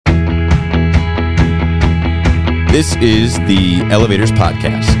This is the Elevators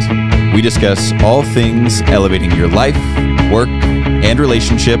Podcast. We discuss all things elevating your life, work, and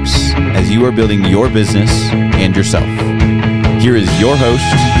relationships as you are building your business and yourself. Here is your host,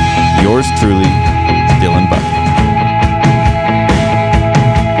 yours truly, Dillon Buck.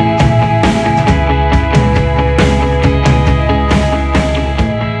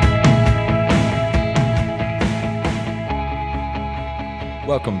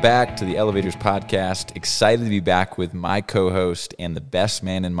 Welcome back to the Elevators Podcast. Excited to be back with my co-host and the best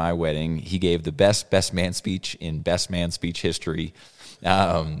man in my wedding. He gave the best man speech in best man speech history,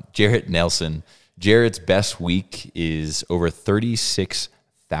 Jarett Nelson. Jarett's best week is over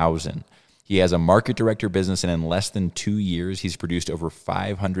 36,000. He has a market director business, and in less than 2 years, he's produced over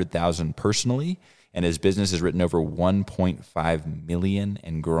 500,000 personally, and his business has written over 1.5 million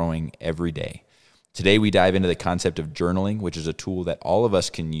and growing every day. Today, we dive into the concept of journaling, which is a tool that all of us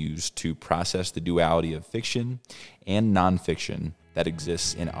can use to process the duality of fiction and nonfiction that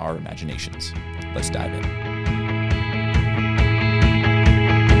exists in our imaginations. Let's dive in.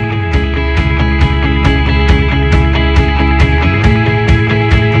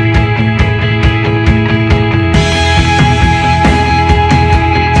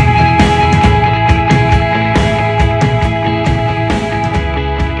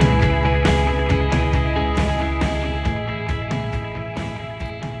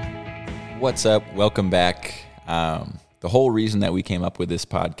 What's up? Welcome back. The whole reason that we came up with this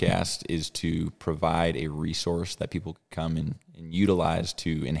podcast is to provide a resource that people can come and utilize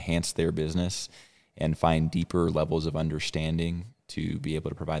to enhance their business and find deeper levels of understanding to be able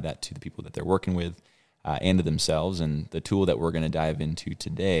to provide that to the people that they're working with and to themselves. And the tool that we're going to dive into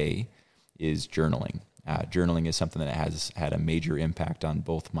today is journaling. Journaling is something that has had a major impact on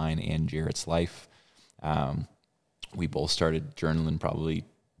both mine and Jarett's life. We both started journaling probably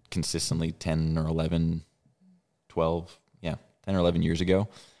consistently 10 or 11 years ago.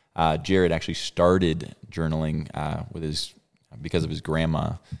 Jarett actually started journaling because of his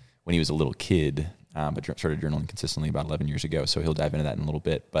grandma when he was a little kid, but started journaling consistently about 11 years ago. So he'll dive into that in a little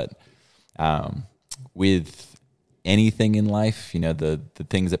bit. But with anything in life, the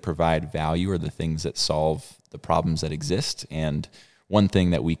things that provide value are the things that solve the problems that exist. And one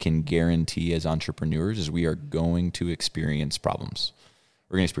thing that we can guarantee as entrepreneurs is we are going to experience problems.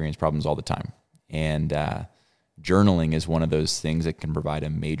 We're going to experience problems all the time. And journaling is one of those things that can provide a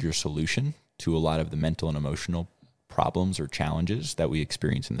major solution to a lot of the mental and emotional problems or challenges that we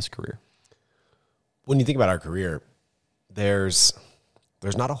experience in this career. When you think about our career, there's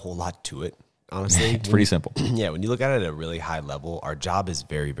not a whole lot to it, honestly. It's pretty simple. Yeah, when you look at it at a really high level, our job is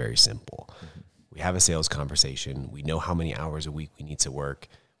very, very simple. Mm-hmm. We have a sales conversation. We know how many hours a week we need to work.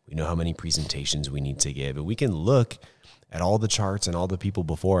 We know how many presentations we need to give. And we can look at all the charts and all the people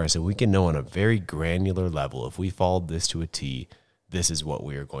before us, and we can know on a very granular level, if we followed this to a T, this is what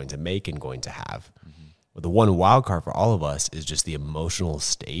we are going to make and going to have. Mm-hmm. But the one wild card for all of us is just the emotional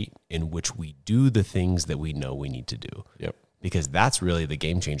state in which we do the things that we know we need to do. Yep. Because that's really the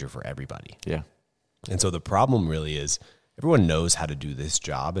game changer for everybody. Yeah. And so the problem really is everyone knows how to do this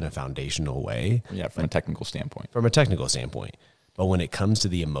job in a foundational way. Yeah, from a technical standpoint. But when it comes to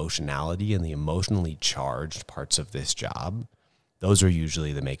the emotionality and the emotionally charged parts of this job, those are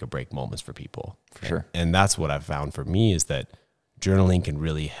usually the make or break moments for people. For sure. And that's what I've found for me is that journaling can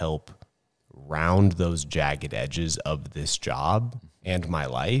really help round those jagged edges of this job and my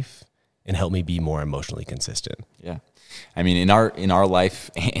life and help me be more emotionally consistent. Yeah. I mean, in our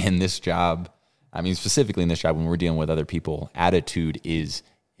life and this job, specifically in this job when we're dealing with other people, attitude is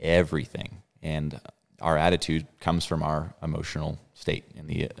everything. And our attitude comes from our emotional state and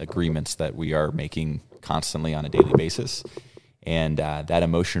the agreements that we are making constantly on a daily basis. And that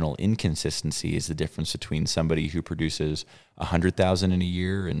emotional inconsistency is the difference between somebody who produces 100,000 in a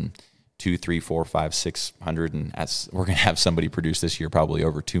year and 2, 3, 4, 5, 600. And we're going to have somebody produce this year probably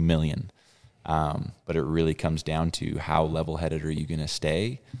over 2 million. But it really comes down to how level-headed are you going to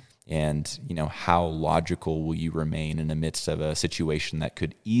stay? And, how logical will you remain in the midst of a situation that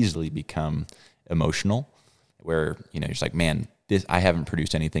could easily become emotional, where, you're just like, man, I haven't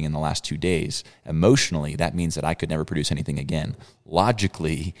produced anything in the last 2 days. Emotionally, that means that I could never produce anything again.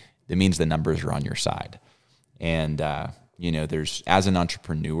 Logically, it means the numbers are on your side. And, there's, as an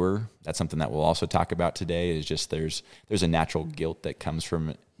entrepreneur, that's something that we'll also talk about today, is just there's a natural guilt that comes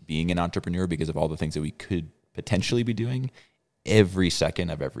from being an entrepreneur because of all the things that we could potentially be doing every second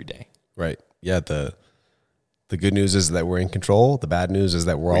of every day. Right. Yeah. The good news is that we're in control. The bad news is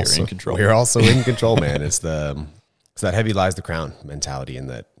that we're also in control. We're also in control, man. It's that heavy lies the crown mentality, and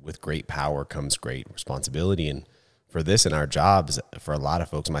that with great power comes great responsibility. And for this in our jobs, for a lot of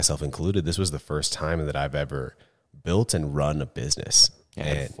folks, myself included, this was the first time that I've ever built and run a business.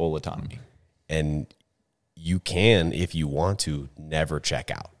 And full autonomy. And you can, if you want to, never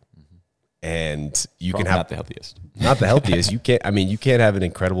check out. And you Probably can have not the healthiest. Not the healthiest. You can't have an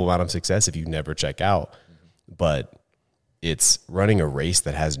incredible amount of success if you never check out. But it's running a race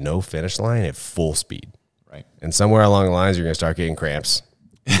that has no finish line at full speed. Right. And somewhere along the lines, you're going to start getting cramps.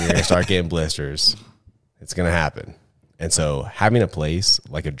 You're going to start getting blisters. It's going to happen. And so having a place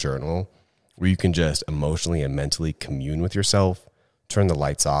like a journal where you can just emotionally and mentally commune with yourself, turn the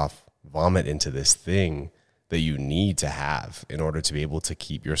lights off, vomit into this thing that you need to have in order to be able to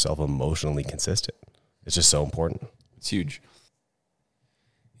keep yourself emotionally consistent. It's just so important. It's huge.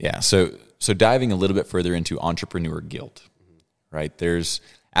 Yeah. So diving a little bit further into entrepreneur guilt, right? As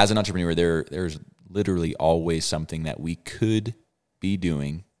an entrepreneur, there's literally always something that we could be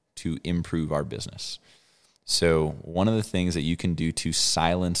doing to improve our business. So one of the things that you can do to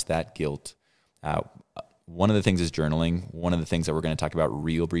silence that guilt, one of the things is journaling. One of the things that we're going to talk about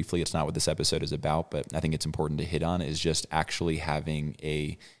real briefly, it's not what this episode is about, but I think it's important to hit on, is just actually having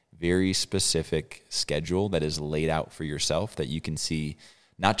a very specific schedule that is laid out for yourself that you can see,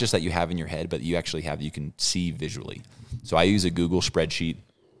 not just that you have in your head, but you actually have, you can see visually. So I use a Google spreadsheet,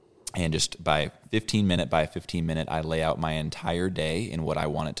 and just by 15 minute, I lay out my entire day and what I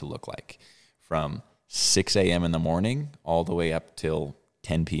want it to look like, from 6 a.m. in the morning all the way up till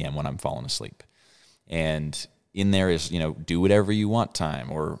 10 p.m. when I'm falling asleep. And in there is, do whatever you want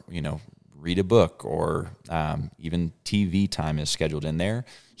time, or, read a book, or even TV time is scheduled in there,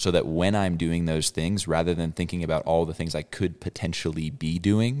 so that when I'm doing those things, rather than thinking about all the things I could potentially be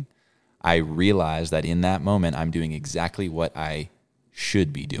doing, I realize that in that moment, I'm doing exactly what I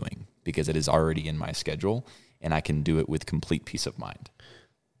should be doing because it is already in my schedule, and I can do it with complete peace of mind.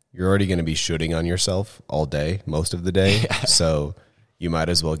 You're already going to be shooting on yourself all day, most of the day. Yeah. So you might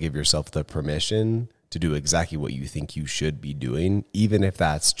as well give yourself the permission to do exactly what you think you should be doing, even if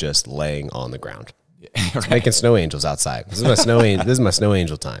that's just laying on the ground. Right. Making snow angels outside. This is my snow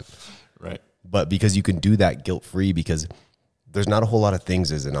angel time. Right. But because you can do that guilt-free, because there's not a whole lot of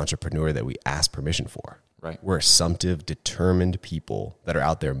things as an entrepreneur that we ask permission for. Right. We're assumptive, determined people that are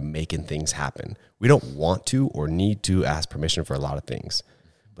out there making things happen. We don't want to or need to ask permission for a lot of things.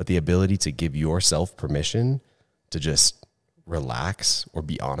 But the ability to give yourself permission to just relax or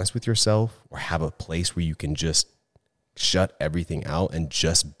be honest with yourself, or have a place where you can just shut everything out and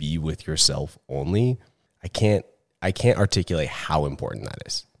just be with yourself only, I can't articulate how important that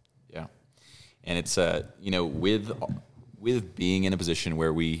is. Yeah. And it's with being in a position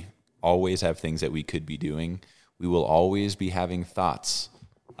where we always have things that we could be doing, we will always be having thoughts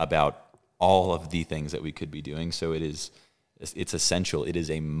about all of the things that we could be doing. So it's essential. It is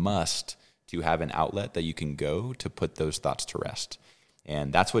a must to have an outlet that you can go to put those thoughts to rest.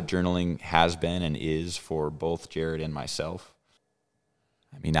 And that's what journaling has been and is for both Jarett and myself.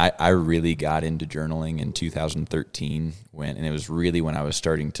 I mean, I really got into journaling in 2013 and it was really when I was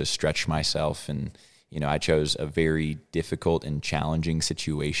starting to stretch myself, and I chose a very difficult and challenging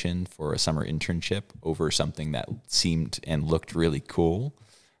situation for a summer internship over something that seemed and looked really cool,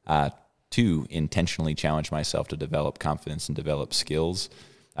 to intentionally challenge myself to develop confidence and develop skills.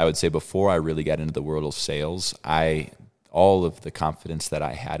 I would say before I really got into the world of sales, all of the confidence that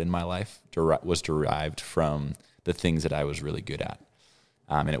I had in my life was derived from the things that I was really good at.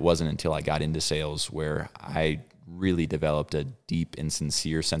 And it wasn't until I got into sales where I really developed a deep and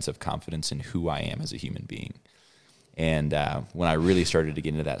sincere sense of confidence in who I am as a human being. And when I really started to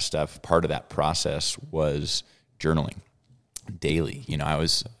get into that stuff, part of that process was journaling daily. I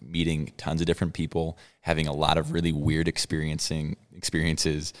was meeting tons of different people, having a lot of really weird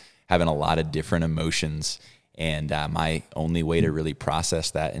experiences, having a lot of different emotions. And my only way to really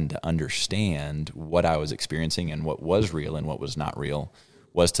process that and to understand what I was experiencing and what was real and what was not real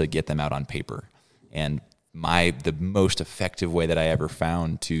was to get them out on paper. And the most effective way that I ever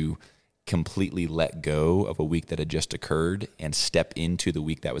found to completely let go of a week that had just occurred and step into the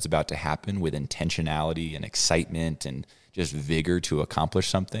week that was about to happen with intentionality and excitement and just vigor to accomplish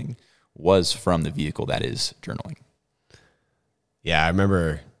something was from the vehicle that is journaling. Yeah, I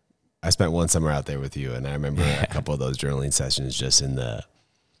remember I spent one summer out there with you, and I remember a couple of those journaling sessions just in the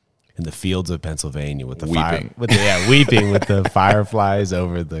fields of Pennsylvania with the weeping. Weeping with the fireflies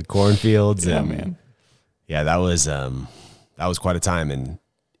over the cornfields. Yeah, and man. Yeah, that was quite a time. And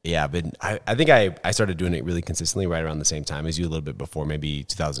yeah, but I think I started doing it really consistently right around the same time as you, a little bit before, maybe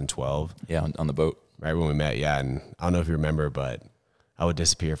 2012. Yeah, on the boat. Right when we met, yeah. And I don't know if you remember, but I would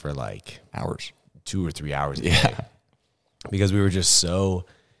disappear for like hours, 2 or 3 hours a day, because we were just so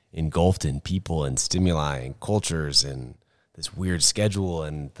engulfed in people and stimuli and cultures and this weird schedule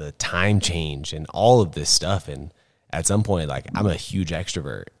and the time change and all of this stuff. And at some point, like, I'm a huge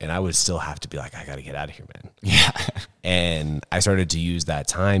extrovert, and I would still have to be like, I got to get out of here, man. Yeah. And I started to use that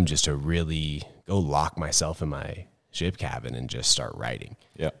time just to really go lock myself in my ship cabin and just start writing.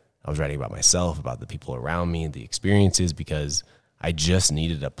 Yeah. I was writing about myself, about the people around me, the experiences, because I just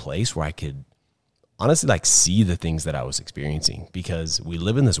needed a place where I could honestly like see the things that I was experiencing, because we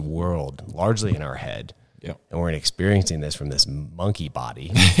live in this world largely in our head. Yep. And we're experiencing this from this monkey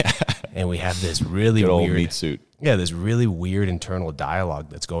body. And we have this really Good old weird meat suit. Yeah, this really weird internal dialogue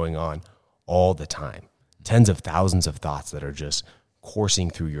that's going on all the time. Tens of thousands of thoughts that are just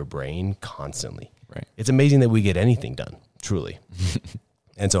coursing through your brain constantly. Right. It's amazing that we get anything done, truly.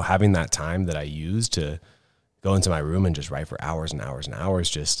 And so having that time that I use to go into my room and just write for hours and hours and hours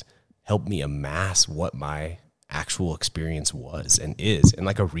just helped me amass what my actual experience was and is in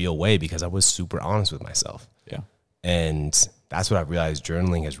like a real way, because I was super honest with myself. Yeah. And that's what I've realized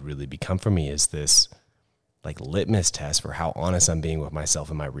journaling has really become for me, is this like litmus test for how honest I'm being with myself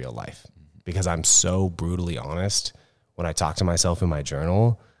in my real life. Because I'm so brutally honest when I talk to myself in my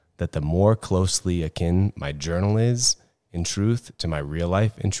journal, that the more closely akin my journal is in truth to my real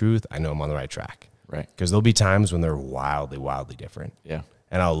life in truth, I know I'm on the right track. Right. Because there'll be times when they're wildly, wildly different. Yeah.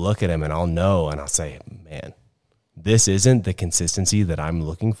 And I'll look at them and I'll know, and I'll say, man, this isn't the consistency that I'm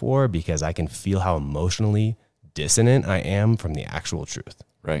looking for, because I can feel how emotionally dissonant I am from the actual truth.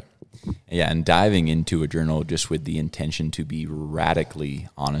 Right. Yeah. And diving into a journal just with the intention to be radically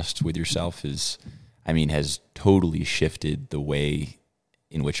honest with yourself has totally shifted the way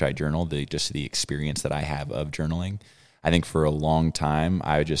in which I journal, the experience that I have of journaling. I think for a long time,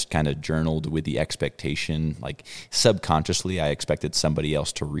 I just kind of journaled with the expectation, like subconsciously, I expected somebody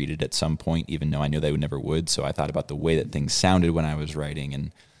else to read it at some point, even though I knew they never would. So I thought about the way that things sounded when I was writing.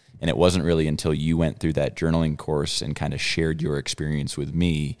 And it wasn't really until you went through that journaling course and kind of shared your experience with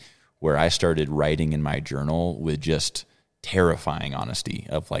me where I started writing in my journal with just terrifying honesty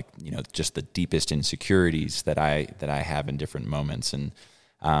of like, just the deepest insecurities that I have in different moments. And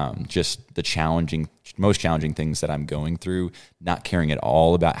just the most challenging things that I'm going through, not caring at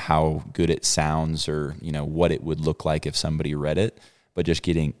all about how good it sounds or, what it would look like if somebody read it, but just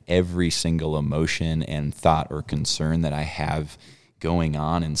getting every single emotion and thought or concern that I have going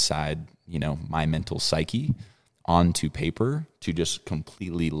on inside, my mental psyche onto paper to just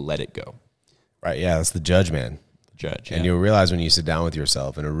completely let it go. Right. Yeah. That's the judge, man. Judge. And you'll realize when you sit down with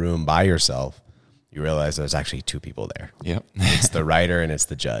yourself in a room by yourself, you realize there's actually two people there. Yep. It's the writer and it's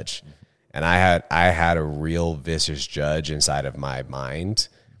the judge. And I had a real vicious judge inside of my mind.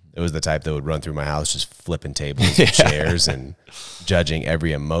 It was the type that would run through my house just flipping tables and chairs and judging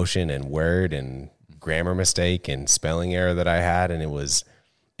every emotion and word and grammar mistake and spelling error that I had. And it was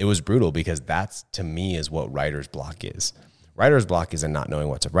brutal, because that's, to me, is what writer's block is. Writer's block isn't not knowing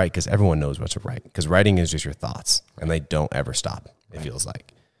what to write, because everyone knows what to write, because writing is just your thoughts and they don't ever stop, it feels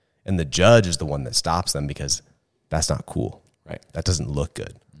like. And the judge is the one that stops them, because that's not cool. Right. That doesn't look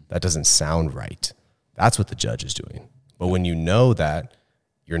good. That doesn't sound right. That's what the judge is doing. But when you know that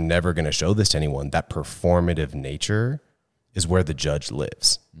you're never going to show this to anyone, that performative nature is where the judge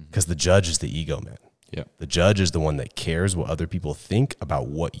lives, because the judge is the ego, man. Yep. The judge is the one that cares what other people think about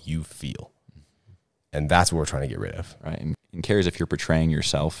what you feel. And that's what we're trying to get rid of. Right. And cares if you're portraying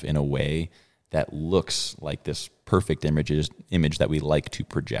yourself in a way that looks like this perfect image that we like to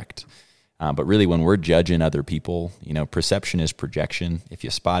project. But really, when we're judging other people, perception is projection. If you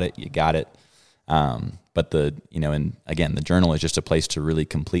spot it, you got it. But and again, the journal is just a place to really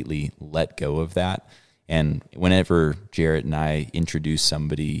completely let go of that. And whenever Jarett and I introduce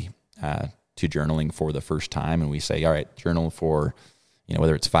somebody to journaling for the first time, and we say, all right, journal for,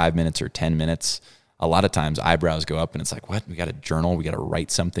 whether it's 5 minutes or 10 minutes, a lot of times eyebrows go up and it's like, what? We got to journal. We got to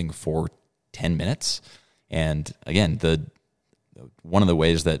write something for 10 minutes. And again, one of the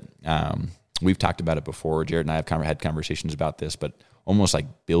ways that we've talked about it before, Jarett and I have had conversations about this, but almost like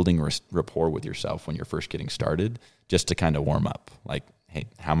building rapport with yourself when you're first getting started, just to kind of warm up. Like, hey,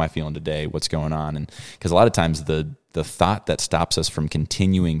 how am I feeling today? What's going on? And because a lot of times the thought that stops us from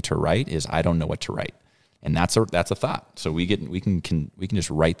continuing to write is, I don't know what to write. And that's a thought. So we can just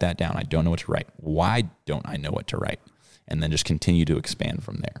write that down. I don't know what to write. Why don't I know what to write? And then just continue to expand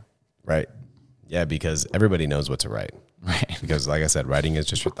from there. Right. Yeah, because everybody knows what to write. Right. Because like I said, writing is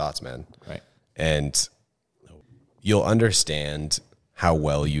just your thoughts, man. Right. And you'll understand how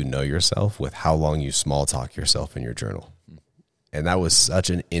well you know yourself with how long you small talk yourself in your journal. And that was such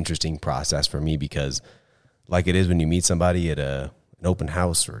an interesting process for me, because like it is when you meet somebody at an open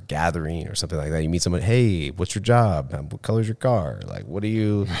house or a gathering or something like that, you meet someone, hey, what's your job? What color's your car? Like, what do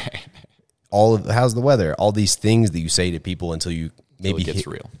you, how's the weather? All these things that you say to people until you maybe it gets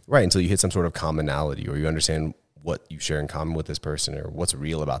real. Right. Until you hit some sort of commonality, or you understand what you share in common with this person, or what's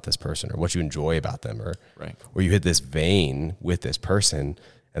real about this person, or what you enjoy about them, or Right. or you hit this vein with this person,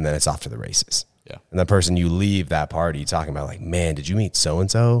 and then it's off to the races. Yeah. And that person, you leave that party talking about like, man, did you meet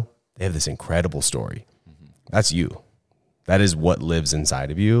so-and-so? They have this incredible story. That's you. That is what lives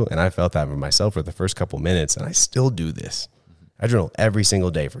inside of you. And I felt that for myself for the first couple minutes, and I still do this. I journal every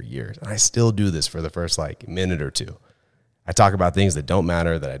single day for years, and I still do this for the first like minute or two. I talk about things that don't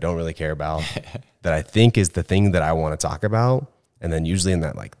matter, that I don't really care about, that I think is the thing that I want to talk about. And then usually in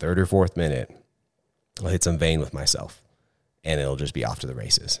that like third or fourth minute, I'll hit some vein with myself, and it'll just be off to the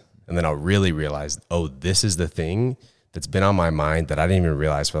races. And then I'll really realize, oh, this is the thing that's been on my mind that I didn't even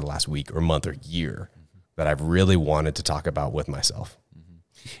realize for the last week or month or year that I've really wanted to talk about with myself.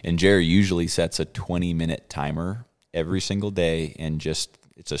 And Jerry usually sets a 20-minute timer every single day, and just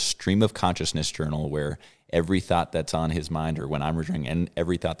it's a stream of consciousness journal where every thought that's on his mind, or when I'm reviewing, and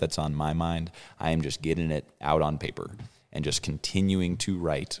every thought that's on my mind, I am just getting it out on paper and just continuing to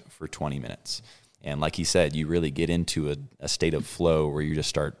write for 20 minutes. And like he said, you really get into a state of flow where you just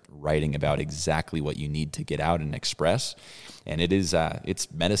start writing about exactly what you need to get out and express. And it is,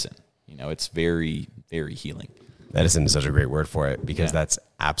 it's medicine. You know, it's very, very healing. Medicine is such a great word for it, because Yeah. that's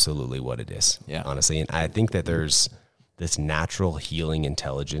absolutely what it is, Yeah. honestly. And I think that there's this natural healing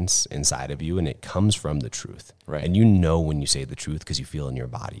intelligence inside of you, and it comes from the truth. Right. And you know when you say the truth because you feel it in your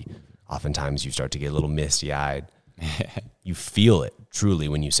body. Oftentimes you start to get a little misty-eyed. You feel it truly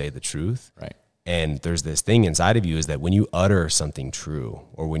when you say the truth. Right. And there's this thing inside of you is that when you utter something true,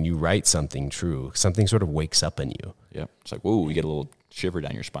 or when you write something true, something sort of wakes up in you. Yeah. It's like, whoa, you get a little shiver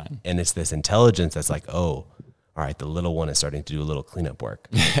down your spine. And it's this intelligence that's like, oh, all right, the little one is starting to do a little cleanup work.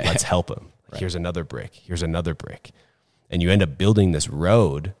 Let's help him. Right. Here's another brick. Here's another brick. And you end up building this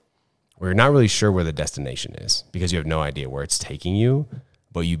road where you're not really sure where the destination is, because you have no idea where it's taking you,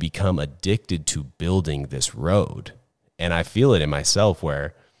 but you become addicted to building this road. And I feel it in myself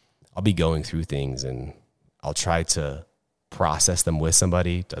where I'll be going through things and I'll try to process them with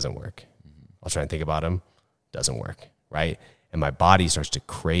somebody. Doesn't work. I'll try and think about them. Doesn't work. Right. And my body starts to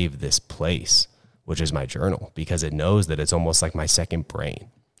crave this place, which is my journal, because it knows that it's almost like my second brain,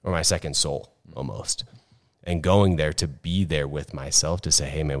 or my second soul almost. And going there to be there with myself to say,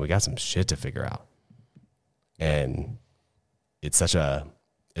 hey man, we got some shit to figure out. And it's such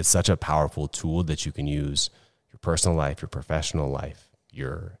a powerful tool that you can use your personal life, your professional life,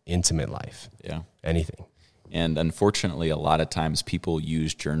 your intimate life. Yeah. Anything. And unfortunately, a lot of times people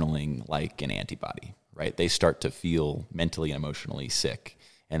use journaling like an antibody, right? They start to feel mentally and emotionally sick,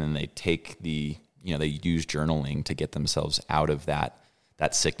 and then they take they use journaling to get themselves out of that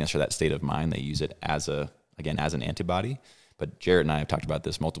sickness or that state of mind. They use it as an antibody. But Jarett and I have talked about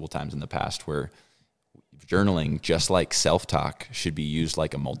this multiple times in the past, where journaling, just like self-talk, should be used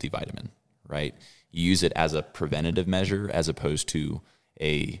like a multivitamin, right? You use it as a preventative measure as opposed to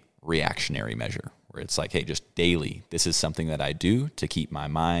a reactionary measure, where it's like, hey, just daily, this is something that I do to keep my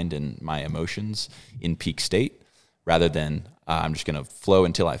mind and my emotions in peak state, rather than I'm just going to flow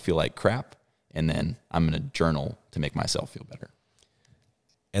until I feel like crap, and then I'm going to journal to make myself feel better.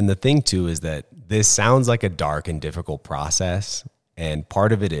 And the thing too is that this sounds like a dark and difficult process, and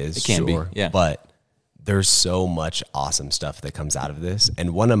part of it is, it can sure, be, yeah. But there's so much awesome stuff that comes out of this.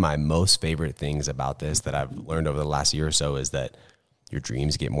 And one of my most favorite things about this that I've learned over the last year or so is that your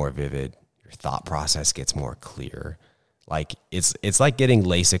dreams get more vivid, your thought process gets more clear. Like it's like getting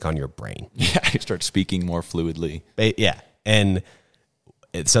LASIK on your brain. Yeah, you start speaking more fluidly. Yeah. And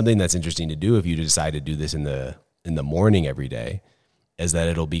it's something that's interesting to do if you decide to do this in the morning every day, is that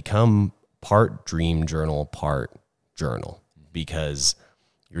it'll become part dream journal, part journal, because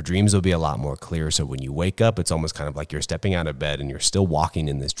your dreams will be a lot more clear. So when you wake up, it's almost kind of like you're stepping out of bed and you're still walking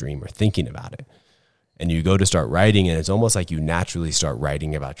in this dream or thinking about it. And you go to start writing, and it's almost like you naturally start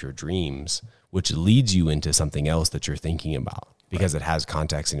writing about your dreams, which leads you into something else that you're thinking about, because it has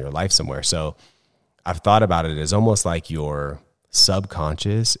context in your life somewhere. So I've thought about it as almost like your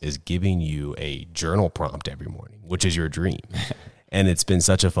subconscious is giving you a journal prompt every morning, which is your dream. And it's been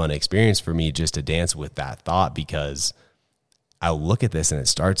such a fun experience for me just to dance with that thought, because I'll look at this and it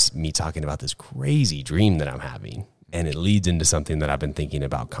starts me talking about this crazy dream that I'm having, and it leads into something that I've been thinking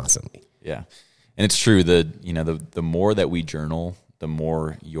about constantly. Yeah. And it's true that, the more that we journal, the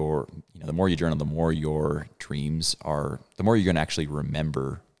more you journal, the more your dreams are, the more you're going to actually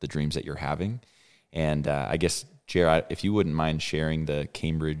remember the dreams that you're having. And I guess, Jarett, if you wouldn't mind sharing the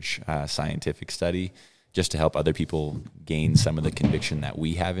Cambridge scientific study, just to help other people gain some of the conviction that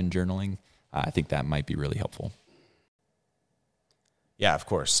we have in journaling, I think that might be really helpful. Yeah, of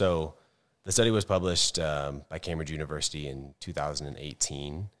course. So the study was published by Cambridge University in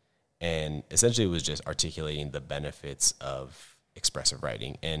 2018, And essentially it was just articulating the benefits of expressive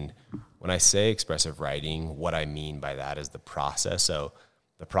writing. And when I say expressive writing, what I mean by that is the process. So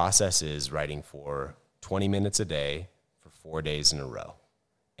the process is writing for 20 minutes a day for 4 days in a row.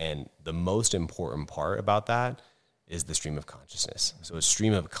 And the most important part about that is the stream of consciousness. So a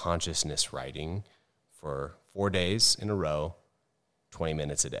stream of consciousness writing for 4 days in a row, 20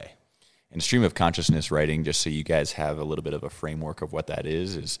 minutes a day. And stream of consciousness writing, just so you guys have a little bit of a framework of what that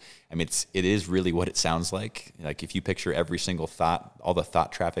is I mean, it is really what it sounds like. Like if you picture every single thought, all the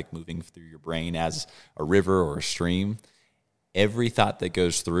thought traffic moving through your brain as a river or a stream, every thought that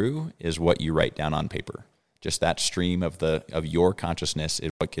goes through is what you write down on paper. Just that stream of your consciousness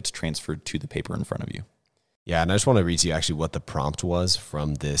is what gets transferred to the paper in front of you. Yeah, and I just want to read to you actually what the prompt was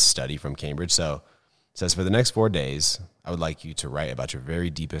from this study from Cambridge. So it says, for the next 4 days, I would like you to write about your very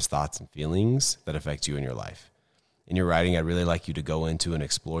deepest thoughts and feelings that affect you in your life. In your writing, I'd really like you to go into and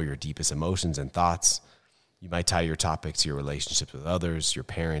explore your deepest emotions and thoughts. You might tie your topic to your relationships with others, your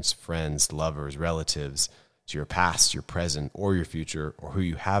parents, friends, lovers, relatives, to your past, your present, or your future, or who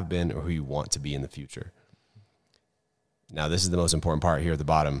you have been or who you want to be in the future. Now, this is the most important part here at the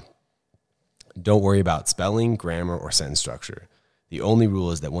bottom. Don't worry about spelling, grammar, or sentence structure. The only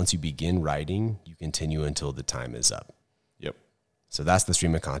rule is that once you begin writing, you continue until the time is up. Yep. So that's the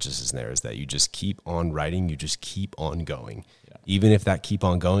stream of consciousness there, is that you just keep on writing, you just keep on going. Yeah. Even if that keep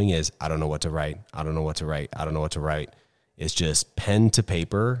on going is, I don't know what to write, I don't know what to write, I don't know what to write. It's just pen to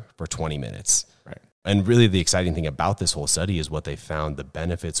paper for 20 minutes. Right. And really the exciting thing about this whole study is what they found the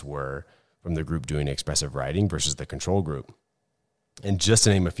benefits were from the group doing expressive writing versus the control group. And just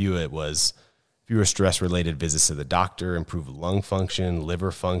to name a few, it was fewer stress-related visits to the doctor, improved lung function,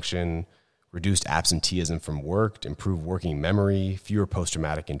 liver function, reduced absenteeism from work, improved working memory, fewer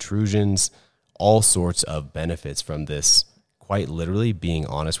post-traumatic intrusions, all sorts of benefits from this, quite literally being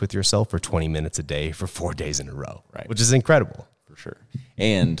honest with yourself for 20 minutes a day for 4 days in a row, right? Which is incredible. For sure.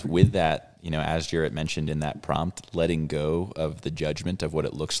 And with that, as Jarett mentioned in that prompt, letting go of the judgment of what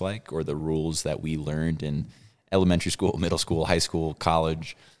it looks like or the rules that we learned in elementary school, middle school, high school,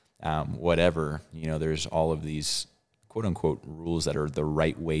 college, whatever, there's all of these quote unquote rules that are the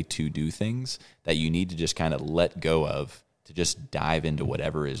right way to do things that you need to just kind of let go of to just dive into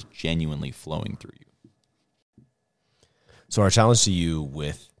whatever is genuinely flowing through you. So our challenge to you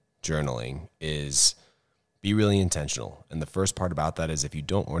with journaling is be really intentional. And the first part about that is if you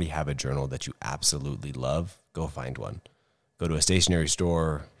don't already have a journal that you absolutely love, go find one. Go to a stationery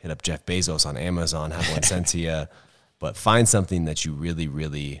store, hit up Jeff Bezos on Amazon, have one sent to you. But find something that you really,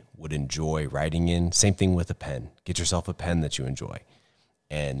 really would enjoy writing in. Same thing with a pen. Get yourself a pen that you enjoy.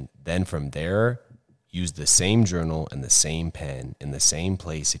 And then from there, use the same journal and the same pen in the same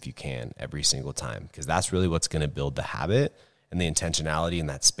place if you can every single time. Because that's really what's going to build the habit and the intentionality in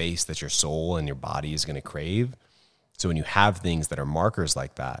that space that your soul and your body is going to crave. So when you have things that are markers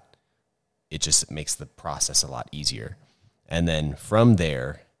like that, it just makes the process a lot easier. And then from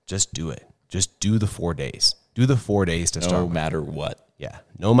there, just do it. Just do the 4 days. Do the 4 days to start. No matter what. Yeah.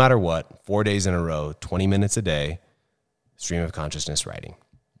 No matter what. 4 days in a row, 20 minutes a day, stream of consciousness writing.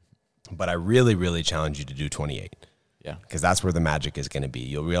 But I really, really challenge you to do 28. Yeah. Because that's where the magic is going to be.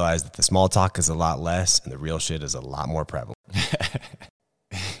 You'll realize that the small talk is a lot less and the real shit is a lot more prevalent.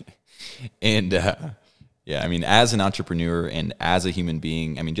 And as an entrepreneur and as a human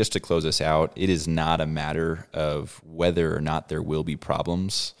being, just to close us out, it is not a matter of whether or not there will be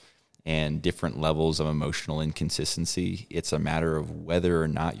problems and different levels of emotional inconsistency. It's a matter of whether or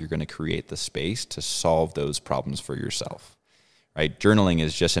not you're going to create the space to solve those problems for yourself, right? Journaling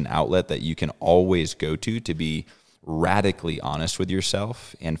is just an outlet that you can always go to be radically honest with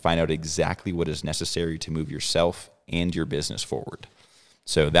yourself and find out exactly what is necessary to move yourself and your business forward.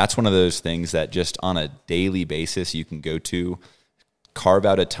 So that's one of those things that just on a daily basis you can go to, carve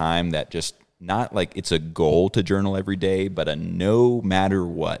out a time that just not like it's a goal to journal every day, but a no matter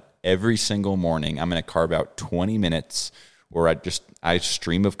what. Every single morning, I'm going to carve out 20 minutes where I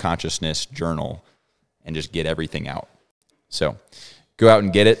stream of consciousness journal and just get everything out. So go out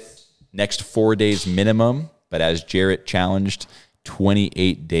and get it. Next 4 days minimum, but as Jarett challenged,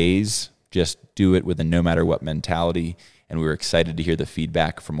 28 days. Just do it with a no matter what mentality. And we're excited to hear the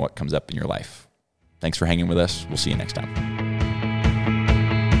feedback from what comes up in your life. Thanks for hanging with us. We'll see you next time.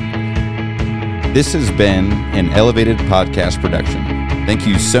 This has been an Elevated Podcast production. Thank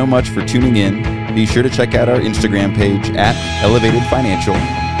you so much for tuning in. Be sure to check out our Instagram page @ElevatedFinancial.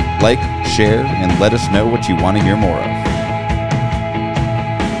 Like, share, and let us know what you want to hear more of.